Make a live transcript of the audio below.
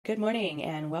Good morning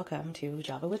and welcome to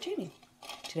Java with Jaime.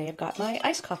 Today I've got my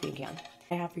iced coffee again.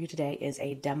 What I have for you today is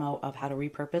a demo of how to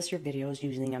repurpose your videos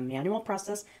using a manual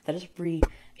process that is free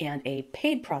and a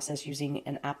paid process using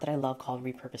an app that I love called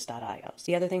Repurpose IO.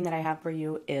 The other thing that I have for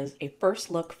you is a first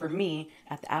look for me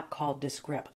at the app called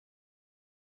Descript.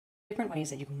 Different ways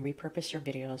that you can repurpose your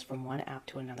videos from one app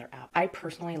to another app. I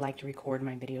personally like to record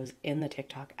my videos in the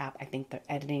TikTok app. I think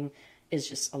the editing is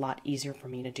just a lot easier for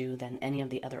me to do than any of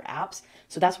the other apps.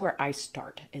 So that's where I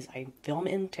start, is I film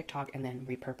in TikTok and then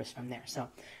repurpose from there. So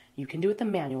you can do it the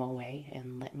manual way,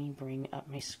 and let me bring up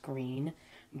my screen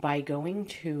by going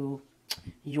to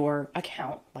your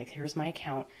account, like here's my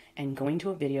account, and going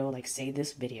to a video, like say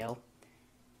this video,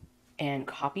 and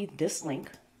copy this link,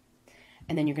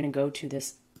 and then you're gonna go to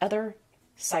this other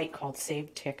site called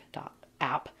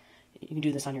SaveTik.app. You can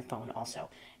do this on your phone also.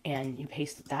 And you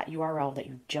paste that URL that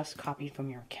you just copied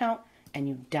from your account and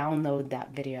you download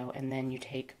that video, and then you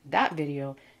take that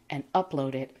video and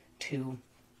upload it to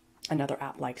another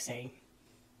app like say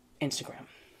Instagram.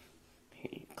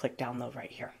 You click download right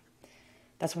here.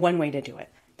 That's one way to do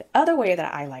it. The other way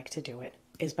that I like to do it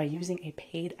is by using a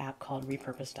paid app called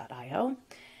repurpose.io.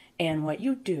 And what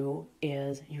you do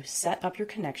is you set up your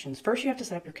connections. First you have to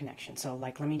set up your connection. So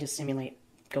like, let me just simulate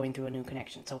going through a new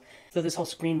connection. So this whole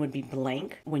screen would be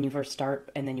blank when you first start,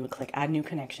 and then you would click add new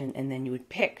connection, and then you would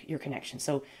pick your connection.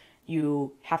 So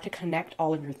you have to connect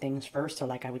all of your things first. So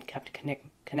like I would have to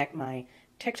connect my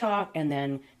TikTok and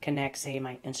then connect say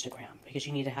my Instagram, because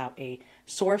you need to have a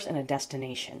source and a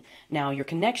destination. Now your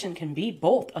connection can be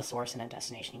both a source and a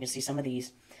destination. You can see some of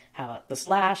these have the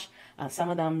slash, some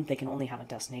of them they can only have a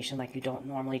destination. Like you don't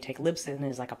normally take Libsyn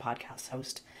as like a podcast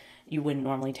host. You wouldn't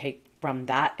normally take from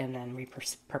that and then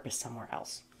repurpose somewhere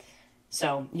else.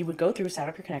 So you would go through, set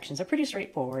up your connections. They're pretty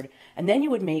straightforward. And then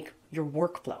you would make your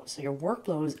workflows. So your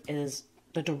workflows is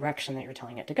the direction that you're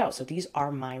telling it to go. So these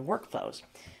are my workflows.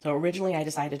 So originally I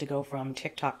decided to go from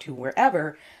TikTok to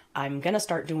wherever. I'm going to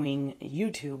start doing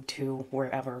YouTube to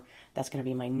wherever. That's going to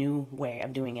be my new way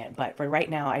of doing it. But for right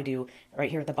now, I do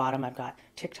right here at the bottom, I've got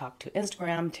TikTok to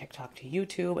Instagram, TikTok to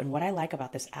YouTube. And what I like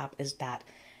about this app is that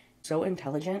so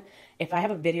intelligent. If I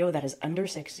have a video that is under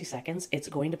 60 seconds, it's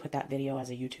going to put that video as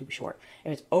a YouTube short.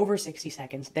 If it's over 60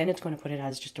 seconds, then it's going to put it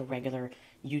as just a regular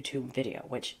YouTube video,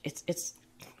 which it's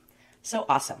so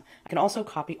awesome. I can also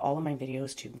copy all of my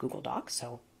videos to Google Docs.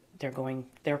 So they're going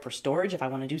there for storage if I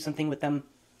want to do something with them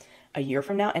a year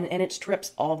from now. And it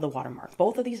strips all of the watermark.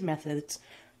 Both of these methods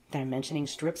that I'm mentioning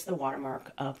strips the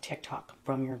watermark of TikTok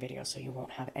from your video. So you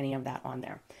won't have any of that on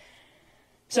there.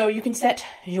 So you can set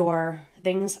your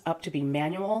things up to be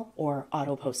manual or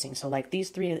auto posting. So like these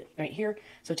three right here.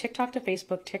 So TikTok to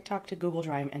Facebook, TikTok to Google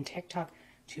Drive, and TikTok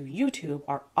to YouTube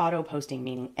are auto posting,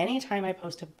 meaning anytime I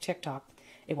post a TikTok,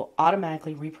 it will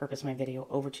automatically repurpose my video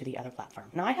over to the other platform.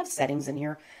 Now I have settings in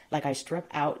here, like I strip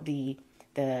out the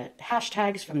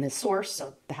hashtags from the source.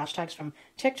 So the hashtags from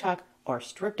TikTok are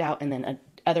stripped out, and then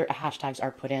other hashtags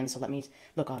are put in. So let me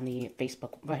look on the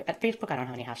Facebook. At Facebook, I don't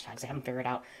have any hashtags. I haven't figured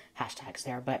out hashtags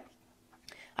there, but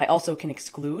I also can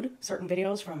exclude certain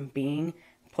videos from being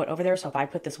put over there. So if I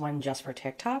put this one just for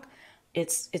TikTok,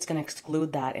 it's going to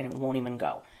exclude that and it won't even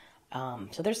go.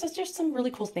 So there's just some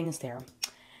really cool things there.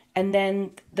 And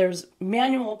then there's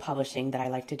manual publishing that I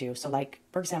like to do. So like,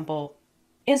 for example,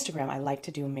 Instagram, I like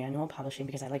to do manual publishing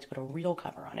because I like to put a reel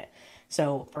cover on it.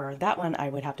 So for that one, I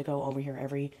would have to go over here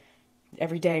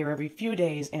every day or every few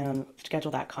days and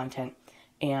schedule that content.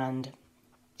 And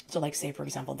so like say, for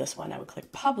example, this one, I would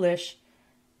click publish,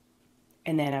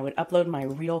 and then I would upload my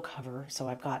reel cover. So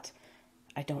I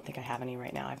don't think I have any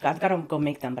right now. I've got to go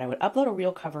make them, but I would upload a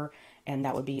reel cover, and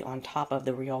that would be on top of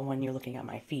the reel when you're looking at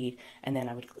my feed. And then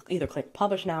I would either click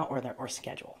publish now or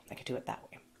schedule. I could do it that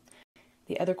way.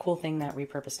 The other cool thing that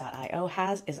repurpose.io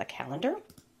has is a calendar.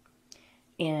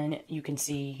 And you can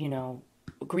see, you know,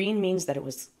 green means that it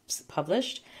was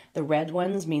published. The red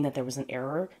ones mean that there was an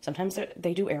error. Sometimes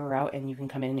they do error out, and you can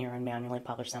come in here and manually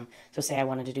publish them. So say I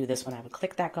wanted to do this one, I would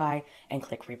click that guy and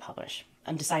click republish.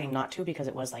 I'm deciding not to because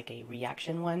it was like a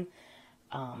reaction one,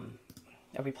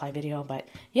 a reply video. But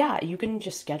yeah, you can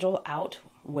just schedule out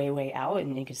way out,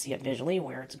 and you can see it visually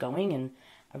where it's going. And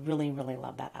I really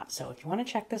love that app. So if you want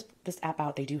to check this app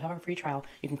out, they do have a free trial.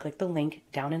 You can click the link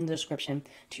down in the description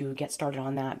to get started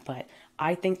on that. But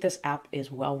I think this app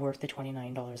is well worth the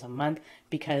 $29 a month,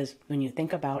 because when you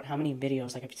think about how many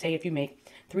videos, like if you make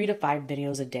 3 to 5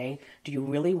 videos a day, do you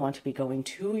really want to be going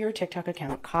to your TikTok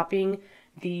account, copying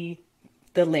the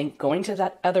link, going to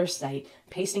that other site,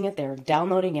 pasting it there,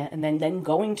 downloading it, and then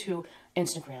going to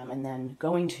Instagram, and then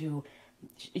going to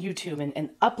YouTube and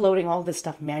uploading all this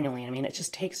stuff manually. I mean, it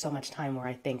just takes so much time, where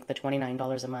I think the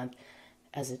 $29 a month,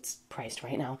 as it's priced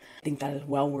right now, I think that is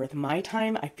well worth my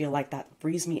time. I feel like that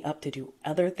frees me up to do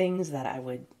other things that I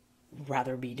would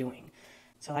rather be doing.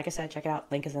 So like I said, check it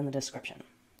out. Link is in the description.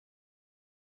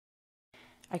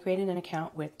 I created an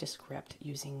account with Descript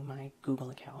using my Google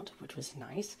account, which was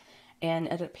nice. And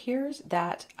it appears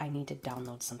that I need to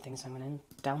download something. So I'm going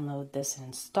to download this and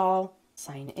install,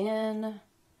 sign in.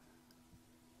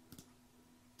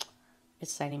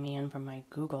 It's signing me in from my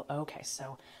Google. Okay,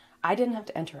 so I didn't have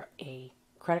to enter a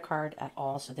credit card at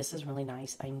all, so this is really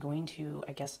nice. I'm going to,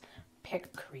 I guess,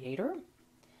 pick creator,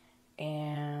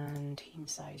 and team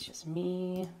size just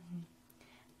me.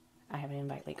 I have an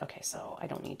invite link. Okay, so I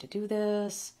don't need to do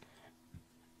this.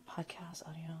 Podcast,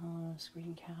 audio,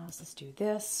 screencast. Let's do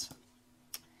this.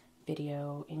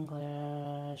 Video,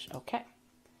 English. Okay.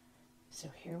 So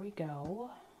here we go.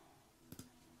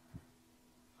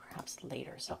 Perhaps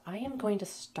later. So I am going to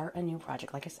start a new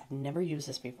project. Like I said, I've never used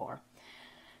this before.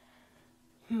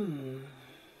 New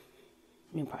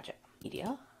project.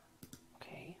 Media.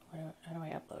 Okay. How do I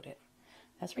upload it?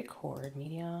 That's record.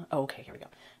 Media. Oh, okay, here we go.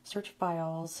 Search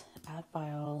files. Add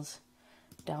files.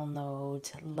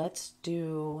 Download. Let's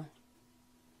do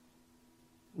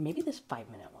maybe this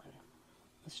 5-minute one.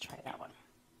 Let's try that one.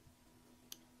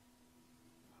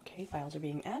 Okay, files are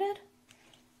being added.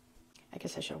 I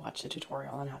guess I should watch the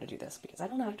tutorial on how to do this because I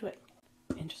don't know how to do it.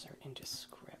 Insert into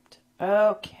script.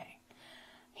 Okay,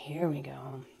 here we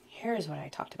go. Here's what I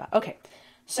talked about. Okay,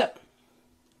 so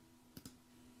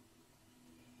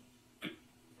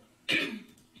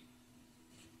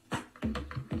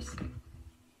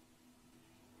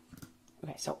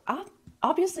okay, so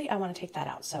obviously I want to take that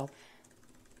out. So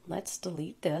let's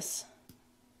delete this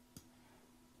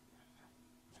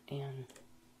and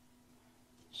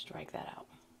strike that out.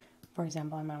 For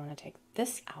example, I might want to take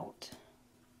this out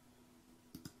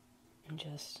and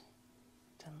just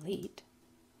delete,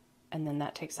 and then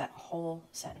that takes that whole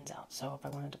sentence out. So if I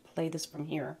wanted to play this from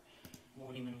here, it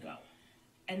won't even go.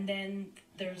 And then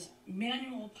there's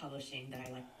manual publishing that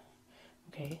I like.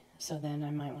 Okay, so then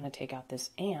I might want to take out this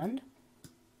and.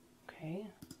 Okay,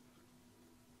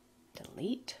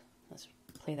 delete. Let's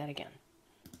play that again.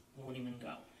 Won't even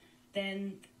go.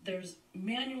 Then there's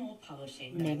manual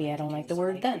publishing. Maybe I don't like the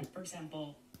word then. For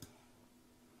example,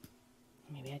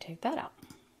 maybe I take that out.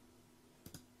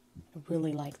 I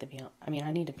really like the beyond. I mean,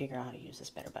 I need to figure out how to use this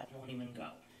better, but it won't even go.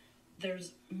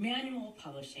 There's manual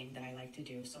publishing that I like to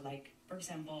do. So like, for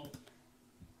example,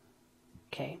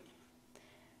 okay,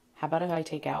 how about if I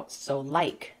take out so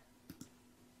like?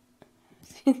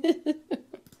 Won't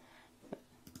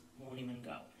even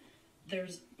go.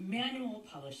 There's manual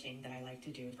publishing that I like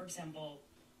to do. For example,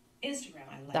 Instagram.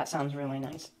 I like. That sounds really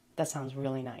nice. That sounds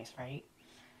really nice, right?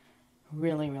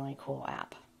 Really, really cool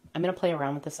app. I'm going to play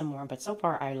around with this some more, but so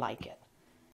far I like it.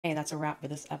 Hey, that's a wrap for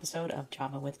this episode of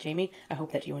Java with Jamie. I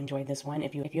hope that you enjoyed this one.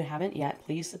 If you haven't yet,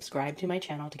 please subscribe to my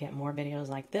channel to get more videos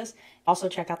like this. Also,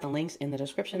 check out the links in the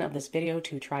description of this video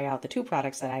to try out the 2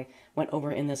 products that I went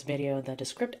over in this video, the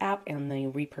Descript app and the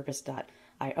Repurpose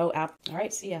IO app. All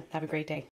right, see ya. Have a great day.